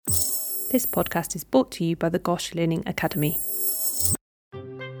This podcast is brought to you by the Gosh Learning Academy.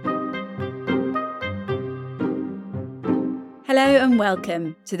 Hello and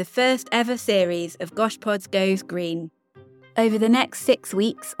welcome to the first ever series of GOSHpods Goes Green. Over the next 6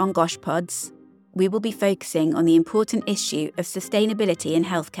 weeks on GOSHpods, we will be focusing on the important issue of sustainability in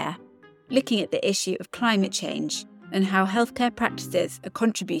healthcare, looking at the issue of climate change and how healthcare practices are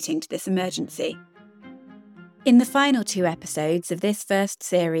contributing to this emergency. In the final 2 episodes of this first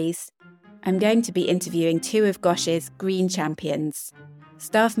series, I'm going to be interviewing 2 of GOSH's green champions,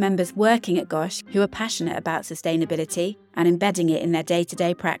 staff members working at GOSH who are passionate about sustainability and embedding it in their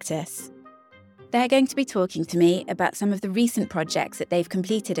day-to-day practice. They're going to be talking to me about some of the recent projects that they've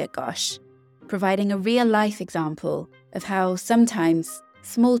completed at GOSH, providing a real-life example of how sometimes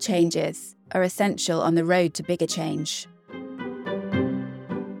small changes are essential on the road to bigger change.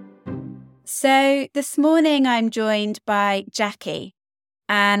 So this morning I'm joined by Jackie,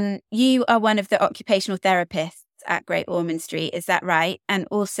 and you are one of the occupational therapists at Great Ormond Street, is that right? And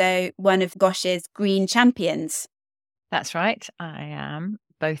also one of GOSH's green champions. That's right. I am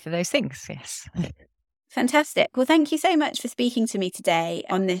both of those things, yes. Fantastic. Well, thank you so much for speaking to me today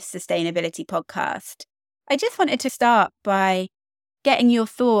on this sustainability podcast. I just wanted to start by getting your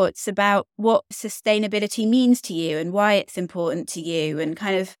thoughts about what sustainability means to you and why it's important to you, and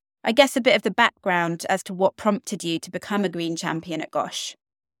kind of, I guess, a bit of the background as to what prompted you to become a green champion at GOSH.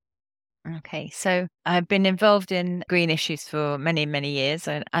 Okay, so I've been involved in green issues for many, many years,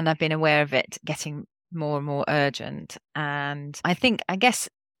 and I've been aware of it getting more and more urgent. And I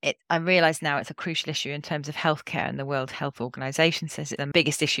realise now it's a crucial issue in terms of healthcare, and the World Health Organization says the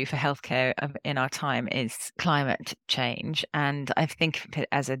biggest issue for healthcare in our time is climate change. And I think of it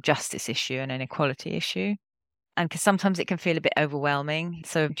as a justice issue and an equality issue. And because sometimes it can feel a bit overwhelming.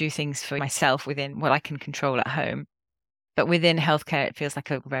 So I do things for myself within what I can control at home. But within healthcare, it feels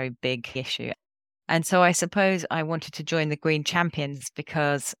like a very big issue. And so I suppose I wanted to join the Green Champions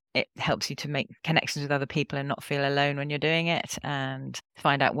because it helps you to make connections with other people and not feel alone when you're doing it, and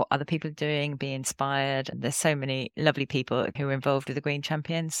find out what other people are doing, be inspired. And there's so many lovely people who are involved with the Green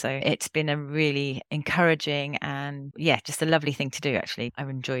Champions. So it's been a really encouraging and, just a lovely thing to do, actually. I've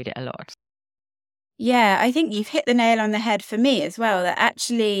enjoyed it a lot. Yeah, I think you've hit the nail on the head for me as well, that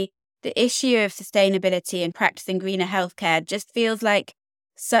actually the issue of sustainability and practicing greener healthcare just feels like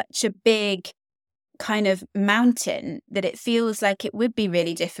such a big kind of mountain that it feels like it would be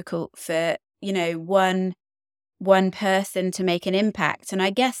really difficult for, one person to make an impact. And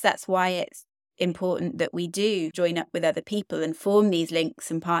I guess that's why it's important that we do join up with other people and form these links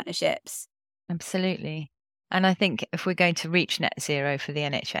and partnerships. Absolutely. And I think if we're going to reach net zero for the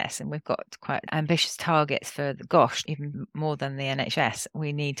NHS, and we've got quite ambitious targets for the GOSH, even more than the NHS,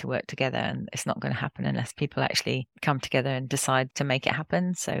 we need to work together, and it's not going to happen unless people actually come together and decide to make it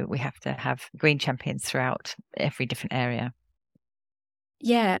happen. So we have to have green champions throughout every different area.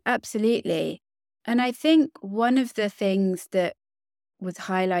 Yeah, absolutely. And I think one of the things that was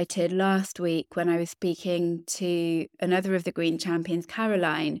highlighted last week when I was speaking to another of the green champions,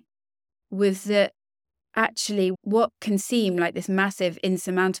 Caroline, was that actually what can seem like this massive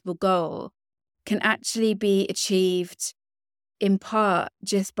insurmountable goal can actually be achieved in part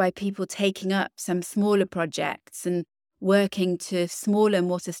just by people taking up some smaller projects and working to smaller,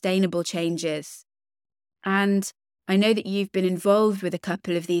 more sustainable changes. And I know that you've been involved with a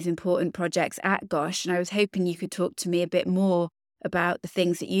couple of these important projects at GOSH, and I was hoping you could talk to me a bit more about the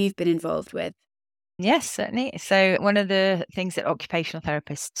things that you've been involved with. Yes, certainly. So one of the things that occupational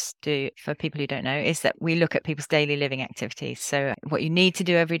therapists do, for people who don't know, is that we look at people's daily living activities. So what you need to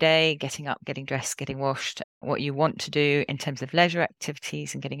do every day, getting up, getting dressed, getting washed, what you want to do in terms of leisure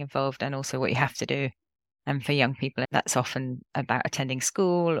activities and getting involved, and also what you have to do. And for young people, that's often about attending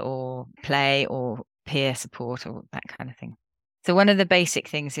school or play or peer support or that kind of thing. So one of the basic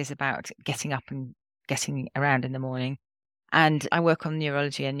things is about getting up and getting around in the morning. And I work on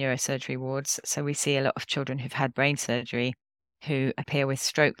neurology and neurosurgery wards. So we see a lot of children who've had brain surgery who appear with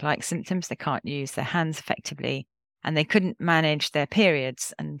stroke-like symptoms. They can't use their hands effectively, and they couldn't manage their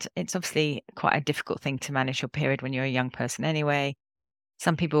periods. And it's obviously quite a difficult thing to manage your period when you're a young person anyway.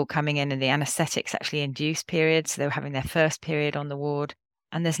 Some people coming in and the anaesthetics actually induce periods. So they were having their first period on the ward,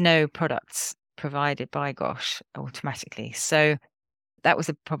 and there's no products provided by GOSH automatically. So that was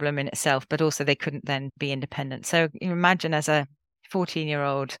a problem in itself, but also they couldn't then be independent. So you imagine as a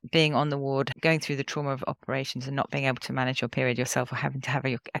 14-year-old being on the ward, going through the trauma of operations and not being able to manage your period yourself, or having to have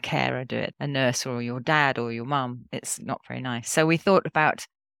a carer do it, a nurse or your dad or your mum. It's not very nice. So we thought about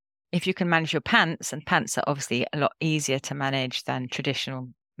if you can manage your pants, and pants are obviously a lot easier to manage than traditional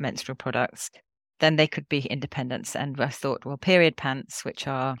menstrual products, then they could be independents. And I thought, well, period pants, which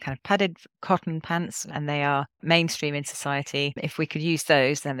are kind of padded cotton pants, and they are mainstream in society, if we could use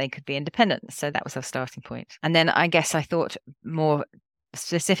those, then they could be independent. So that was our starting point. And then I guess I thought more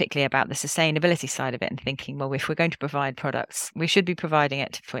specifically about the sustainability side of it and thinking, well, if we're going to provide products, we should be providing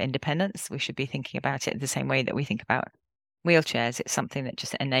it for independence. We should be thinking about it the same way that we think about wheelchairs. It's something that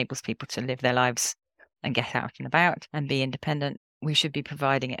just enables people to live their lives and get out and about and be independent. We should be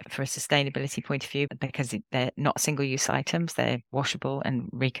providing it for a sustainability point of view because they're not single-use items. They're washable and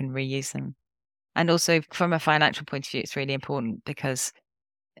we can reuse them. And also from a financial point of view, it's really important because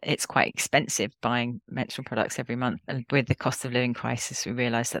it's quite expensive buying menstrual products every month. And with the cost of living crisis, we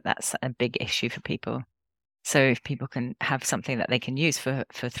realise that that's a big issue for people. So if people can have something that they can use for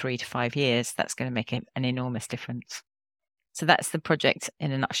 3 to 5 years, that's going to make an enormous difference. So that's the project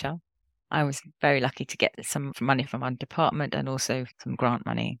in a nutshell. I was very lucky to get some money from our department and also some grant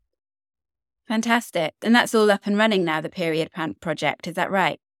money. Fantastic. And that's all up and running now, the Period Pant project, is that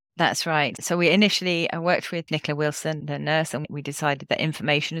right? That's right. So we initially worked with Nicola Wilson, the nurse, and we decided that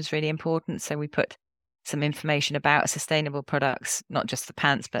information is really important. So we put some information about sustainable products, not just the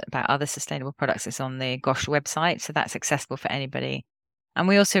pants, but about other sustainable products. It's on the GOSH website. So that's accessible for anybody. And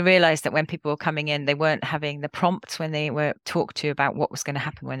we also realized that when people were coming in, they weren't having the prompts when they were talked to about what was going to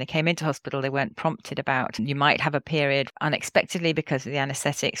happen when they came into hospital. They weren't prompted about, you might have a period unexpectedly because of the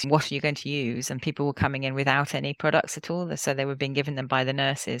anesthetics. What are you going to use? And people were coming in without any products at all. So they were being given them by the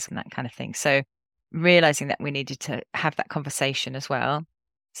nurses and that kind of thing. So realizing that we needed to have that conversation as well.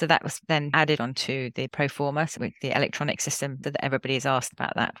 So that was then added onto the pro forma, so with the electronic system, that everybody is asked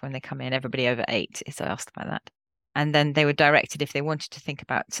about that when they come in. Everybody over 8 is asked about that. And then they were directed, if they wanted to think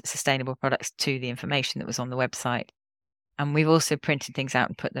about sustainable products, to the information that was on the website. And we've also printed things out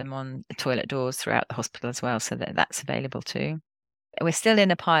and put them on the toilet doors throughout the hospital as well, so that that's available too. We're still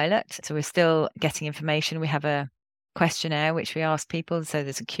in a pilot, so we're still getting information. We have a questionnaire which we ask people. So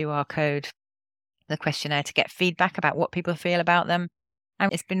there's a QR code, the questionnaire, to get feedback about what people feel about them.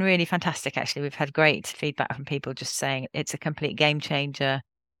 And it's been really fantastic, actually. We've had great feedback from people just saying it's a complete game changer.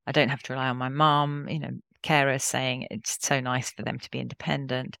 I don't have to rely on my mum, carers saying it's so nice for them to be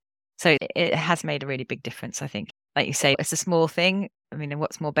independent. So it has made a really big difference, I think. Like you say, it's a small thing. I mean,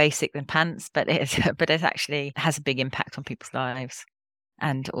 what's more basic than pants, but it actually has a big impact on people's lives.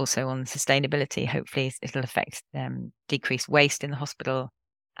 And also on sustainability. Hopefully it'll affect decrease waste in the hospital,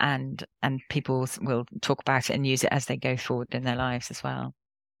 and people will talk about it and use it as they go forward in their lives as well.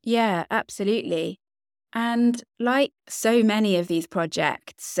 Yeah, absolutely. And like so many of these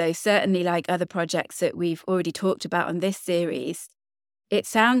projects, so certainly like other projects that we've already talked about on this series, it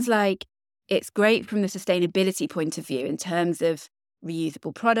sounds like it's great from the sustainability point of view in terms of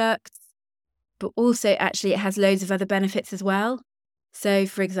reusable products, but also actually it has loads of other benefits as well. So,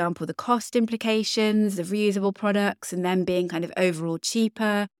 for example, the cost implications of reusable products and them being kind of overall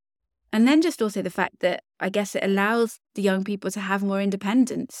cheaper. And then just also the fact that I guess it allows the young people to have more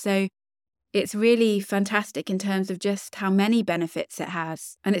independence. So it's really fantastic in terms of just how many benefits it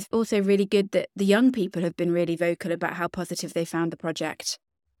has. And it's also really good that the young people have been really vocal about how positive they found the project.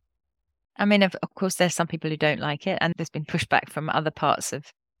 I mean, of course, there's some people who don't like it, and there's been pushback from other parts of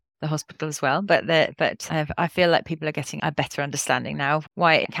the hospital as well. But I feel like people are getting a better understanding now of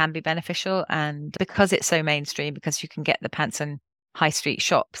why it can be beneficial. And because it's so mainstream, because you can get the pants in high street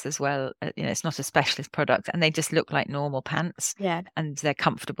shops as well. It's not a specialist product, and they just look like normal pants. Yeah. And they're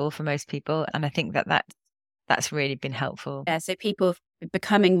comfortable for most people. And I think that's really been helpful. Yeah. So people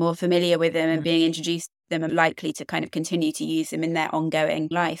becoming more familiar with them and being introduced to them are likely to kind of continue to use them in their ongoing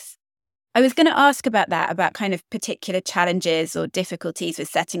life. I was going to ask about that, about kind of particular challenges or difficulties with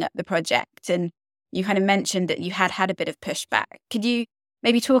setting up the project. And you kind of mentioned that you had a bit of pushback. Could you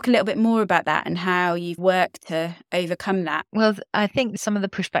maybe talk a little bit more about that and how you've worked to overcome that? Well, I think some of the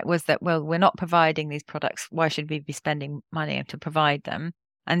pushback was that, well, we're not providing these products. Why should we be spending money to provide them?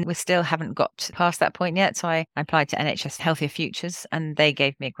 And we still haven't got past that point yet. So I applied to NHS Healthier Futures, and they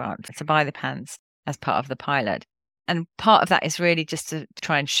gave me a grant to buy the pants as part of the pilot. And part of that is really just to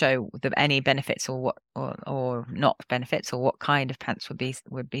try and show any benefits or not benefits, or what kind of pants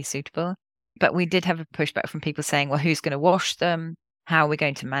would be suitable. But we did have a pushback from people saying, well, who's going to wash them? How are we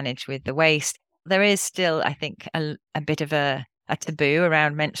going to manage with the waste? There is still, I think, a bit of a taboo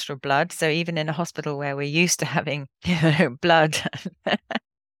around menstrual blood. So even in a hospital where we're used to having blood,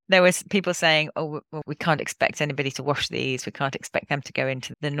 there was people saying, oh, well, we can't expect anybody to wash these. We can't expect them to go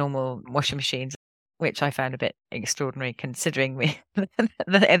into the normal washing machines, which I found a bit extraordinary considering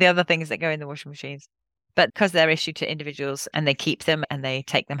the other things that go in the washing machines. But because they're issued to individuals and they keep them and they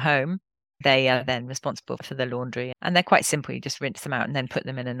take them home, They are then responsible for the laundry. And they're quite simple. You just rinse them out and then put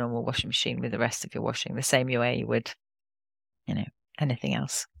them in a normal washing machine with the rest of your washing, the same way you would, anything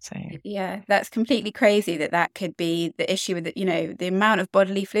else. So yeah, that's completely crazy that could be the issue with the amount of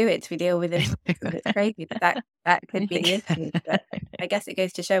bodily fluids we deal with. It's crazy that could be the issue. But I guess it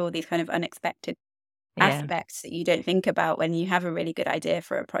goes to show all these kind of unexpected aspects that you don't think about when you have a really good idea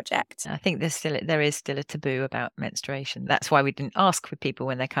for a project. I think there is still a taboo about menstruation. That's why we didn't ask for people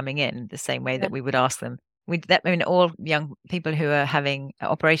when they're coming in the same way that we would ask them. All young people who are having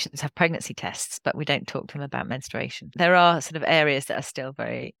operations have pregnancy tests, but we don't talk to them about menstruation. There are sort of areas that are still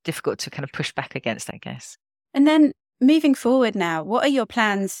very difficult to kind of push back against, I guess. And then moving forward now, what are your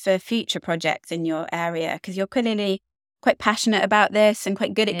plans for future projects in your area? Because you're clearly quite passionate about this and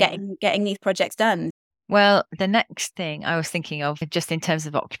quite good at getting these projects done. Well, the next thing I was thinking of, just in terms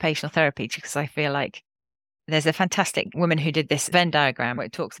of occupational therapy, because I feel like there's a fantastic woman who did this Venn diagram where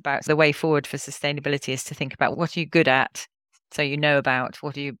it talks about the way forward for sustainability is to think about what are you good at, so you know about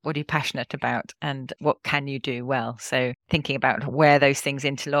what are you passionate about, and what can you do well. So thinking about where those things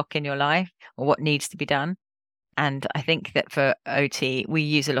interlock in your life or what needs to be done. And I think that for OT, we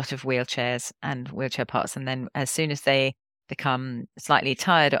use a lot of wheelchairs and wheelchair parts, and then as soon as they become slightly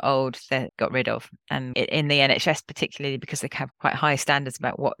tired or old, they're got rid of. And in the NHS particularly, because they have quite high standards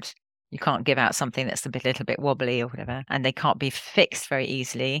about what you can't give out something that's a little bit wobbly or whatever, and they can't be fixed very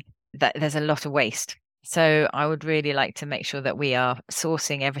easily, that there's a lot of waste. So I would really like to make sure that we are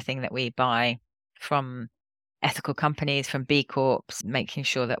sourcing everything that we buy from ethical companies, from B Corps, making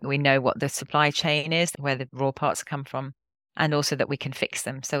sure that we know what the supply chain is, where the raw parts come from, and also that we can fix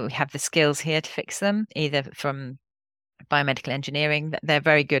them. So we have the skills here to fix them, either from biomedical engineering. They're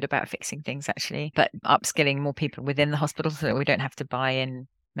very good about fixing things, actually, but upskilling more people within the hospital so that we don't have to buy in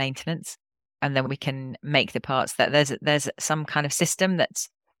maintenance. And then we can make the parts that there's some kind of system that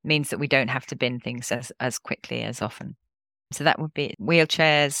means that we don't have to bin things as quickly as often. So that would be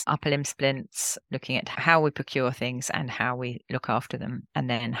wheelchairs, upper limb splints, looking at how we procure things and how we look after them, and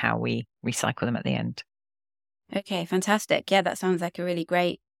then how we recycle them at the end. Okay, fantastic. Yeah, that sounds like a really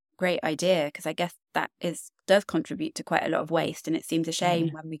great idea, because I guess that does contribute to quite a lot of waste, and it seems a shame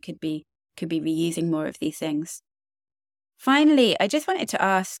when we could be reusing more of these things. Finally, I just wanted to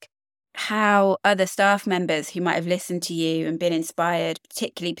ask how other staff members who might have listened to you and been inspired,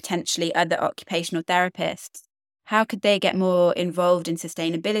 particularly potentially other occupational therapists, how could they get more involved in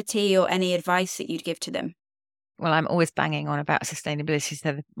sustainability, or any advice that you'd give to them? Well, I'm always banging on about sustainability.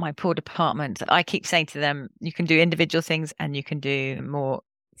 So my poor department, I keep saying to them, you can do individual things and you can do more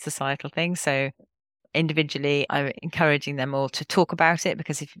societal things. So individually, I'm encouraging them all to talk about it,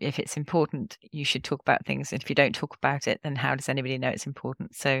 because if it's important, you should talk about things. And if you don't talk about it, then how does anybody know it's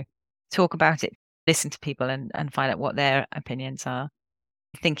important? So talk about it, listen to people and find out what their opinions are.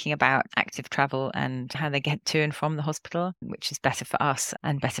 Thinking about active travel and how they get to and from the hospital, which is better for us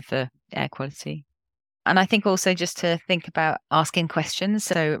and better for air quality. And I think also just to think about asking questions.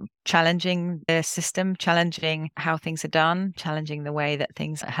 So challenging the system, challenging how things are done, challenging the way that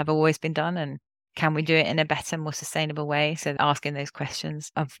things have always been done, and can we do it in a better, more sustainable way? So asking those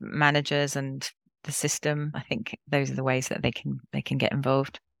questions of managers and the system, I think those are the ways that they can get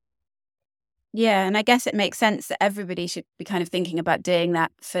involved. Yeah, and I guess it makes sense that everybody should be kind of thinking about doing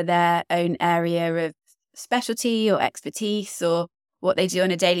that for their own area of specialty or expertise, or what they do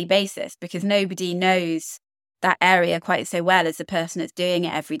on a daily basis, because nobody knows that area quite so well as the person that's doing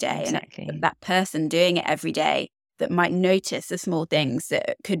it every day. Exactly. And that person doing it every day that might notice the small things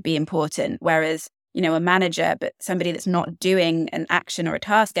that could be important, whereas, a manager, but somebody that's not doing an action or a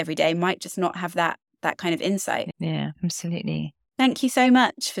task every day might just not have that kind of insight. Yeah, absolutely. Thank you so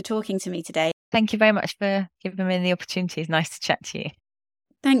much for talking to me today. Thank you very much for giving me the opportunity. It's nice to chat to you.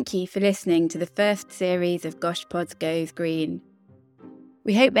 Thank you for listening to the first series of GOSHpods Goes Green.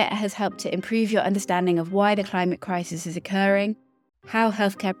 We hope it has helped to improve your understanding of why the climate crisis is occurring, how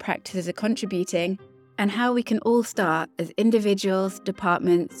healthcare practices are contributing, and how we can all start as individuals,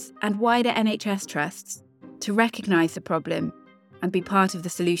 departments, and wider NHS trusts to recognise the problem and be part of the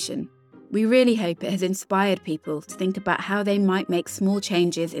solution. We really hope it has inspired people to think about how they might make small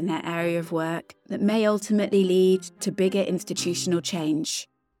changes in their area of work that may ultimately lead to bigger institutional change.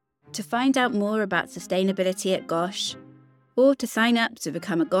 To find out more about sustainability at GOSH, or to sign up to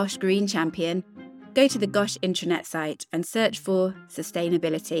become a GOSH Green Champion, go to the GOSH intranet site and search for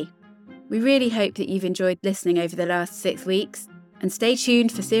sustainability. We really hope that you've enjoyed listening over the last 6 weeks, and stay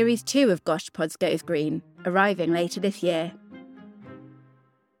tuned for Series 2 of GOSHpods Goes Green, arriving later this year.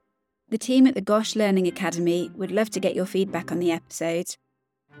 The team at the GOSH Learning Academy would love to get your feedback on the episode,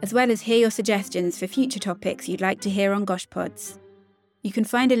 as well as hear your suggestions for future topics you'd like to hear on GOSHpods. You can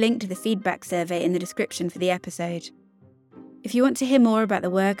find a link to the feedback survey in the description for the episode. If you want to hear more about the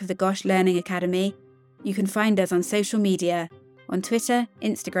work of the GOSH Learning Academy, you can find us on social media, on Twitter,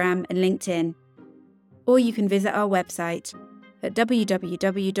 Instagram and LinkedIn. Or you can visit our website at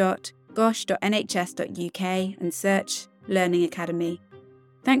www.gosh.nhs.uk and search Learning Academy.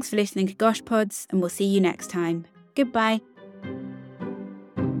 Thanks for listening to GOSHpods, and we'll see you next time. Goodbye.